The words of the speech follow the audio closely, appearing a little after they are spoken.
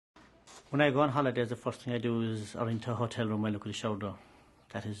When I go on holidays, the first thing I do is enter a hotel room, I look at the shower door.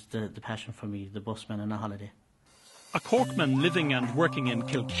 That is the passion for me, the busman on a holiday. A Corkman living and working in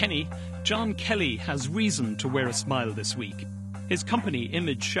Kilkenny, John Kelly has reason to wear a smile this week. His company,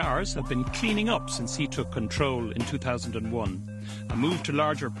 Image Showers, have been cleaning up since he took control in 2001. A move to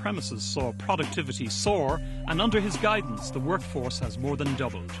larger premises saw productivity soar, and under his guidance, the workforce has more than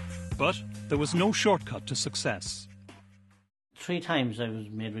doubled. But there was no shortcut to success. 3 times I was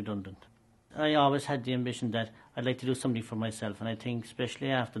made redundant. I always had the ambition that I'd like to do something for myself, and I think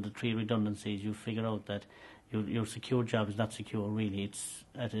especially after the 3 redundancies you figure out that your secure job is not secure really. It's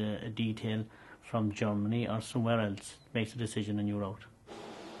at a detail from Germany or somewhere else makes a decision and you're out.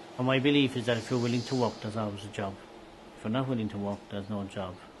 And my belief is that if you're willing to work, there's always a job. If you're not willing to work, there's no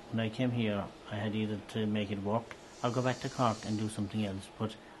job. When I came here, I had either to make it work or go back to Cork and do something else,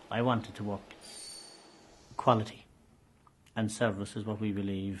 but I wanted to work. Quality and service is what we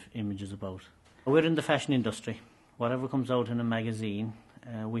believe Image is about. We're in the fashion industry. Whatever comes out in a magazine,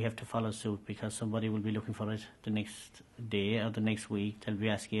 we have to follow suit because somebody will be looking for it the next day or the next week. They'll be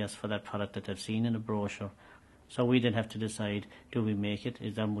asking us for that product that they've seen in a brochure. So we then have to decide, do we make it?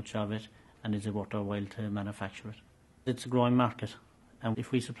 Is there much of it? And is it worth our while to manufacture it? It's a growing market. And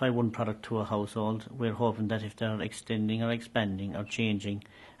if we supply one product to a household, we're hoping that if they're extending or expanding or changing,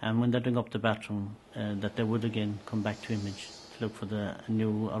 and when they're doing up the bathroom, that they would again come back to Image to look for the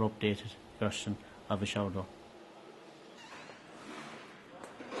new or updated version of a shower door.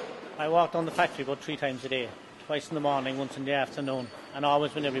 I walk down the factory about 3 times a day, twice in the morning, once in the afternoon, and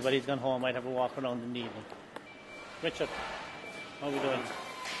always when everybody's gone home I'd have a walk around in the evening. Richard, how are we doing?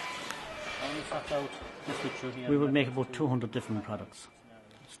 We would make about 200 different products,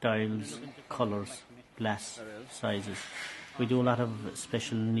 styles, colours, glass, sizes. We do a lot of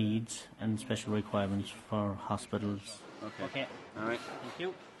special needs and special requirements for hospitals. Okay. All right. Thank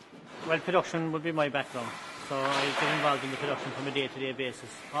you. Well, production would be my background, so I get involved in the production from a day-to-day basis.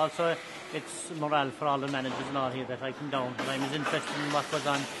 Also, it's morale for all the managers and all here that I come down and I'm as interested in what goes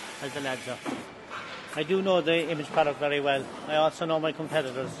on as the lads are. I do know the Image product very well. I also know my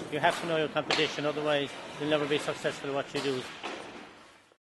competitors. You have to know your competition, otherwise you'll never be successful at what you do.